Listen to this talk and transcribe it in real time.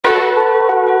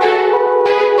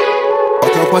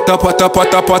Pata pata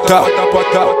pata pata.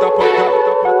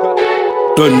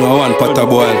 Don't know one pata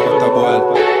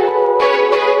boil.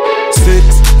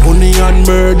 Sex, money and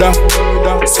murder.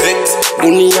 Sex,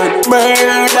 money and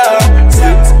murder.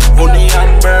 Sex, money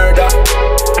and murder.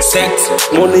 Sex,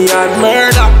 money and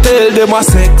murder. Tell them a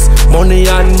sex, money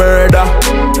and murder.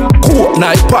 Coat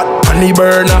knife pot and the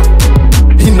burner.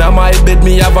 Inna my bed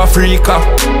me have a freaker.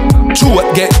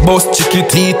 Throat get bust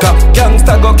chiquitita.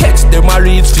 Gangsta go catch them a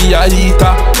reach for a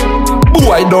heater.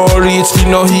 Boy don't reach for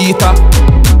no heater.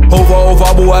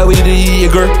 Over boy with the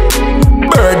eager.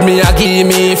 Bird me a give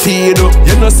me feed.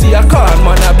 You know see a con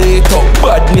man a bait up.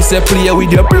 Badness a play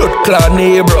with your blood clot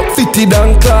neighbor. Fitted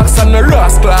and clocks and a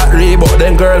ras clot But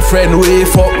then girlfriend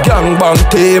wave up. Gang bang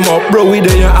tame up. Bro we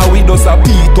there and we does a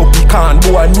beat up. He can't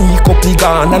boy sneak up he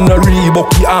gun and a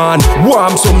Reebok he on.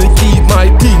 Warm so me keep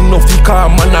my thing no fi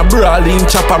calm. Man a brawling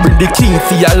chopper bring the king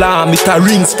fi alarm. It a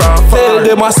rings from far. Tell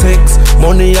them a sex,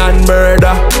 money and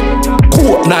murder.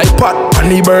 Coat knife pot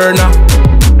and the burner.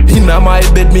 Inna my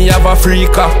bed me have a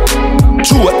freaker.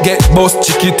 Throat get bust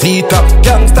chiquitita.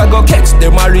 Gangsta go catch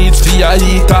them a reach for a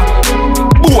heater.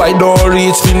 Boy don't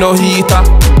reach for no heater.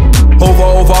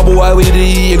 Over boy with the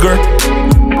eager.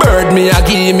 Bird me a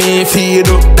give me feed.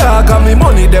 Dog and me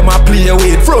money them a play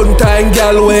with. Front time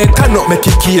gal way cannot make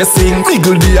it casing.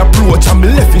 Niggle the approach and me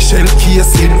left it shell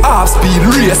casing. Half speed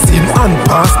racing and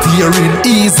pass steering.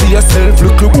 Easy yourself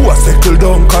look boy settle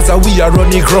down. Cause we are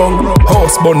running ground.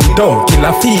 House bunny down,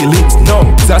 killer feel it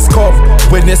numb. Just come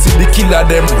when you see the killer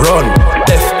them run.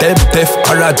 Deaf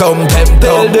or a dumb them.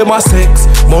 Tell them a sex,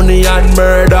 money and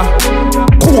murder.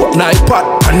 Coat knife pot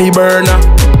and the burner.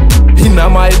 Inna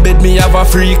my bed me have a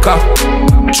freaker.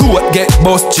 Throat get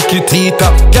bust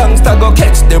chiquitita. Gangsta go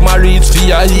catch them a reach for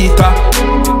a heater.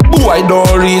 Boy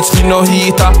don't reach for no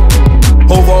heater.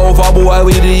 Over boy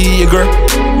with the eager.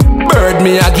 Bird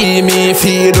me a give me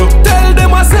feed. Tell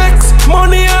them a sex,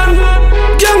 money and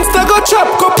gangsta go chop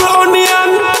couple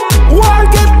onion. War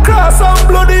get cross and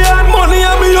bloody and money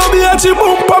and me obi a chip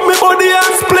bump on me body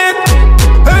and split.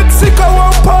 Head sick a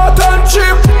one part and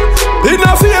chip.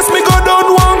 Inna face me go down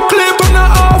one clip. Inna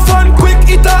half and quick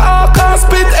it a arc and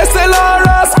spit. SLR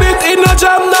a spit. Inna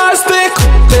jam nor stick.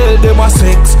 Tell them a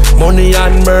sex, money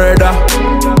and murder.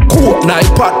 Coat knife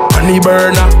pot and the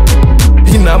burner.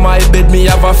 Inna my bed me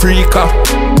have a freaker.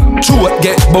 Throat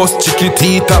get bust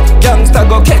chiquitita. Gangsta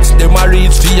go catch them a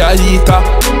reach for a heater.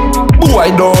 Boy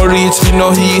don't reach for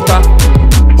no heater.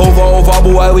 Over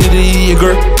boy with the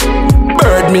eager.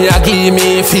 Bird me a give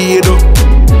me feed.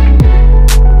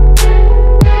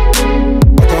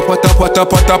 Pata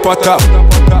pata pata.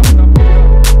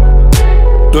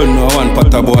 Don't know one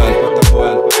pata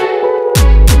boil.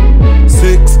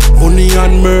 Sex, money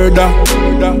and murder.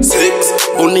 Sex,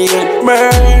 money and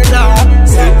murder.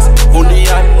 Sex, money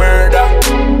and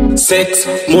murder. Sex,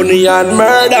 money and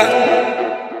murder.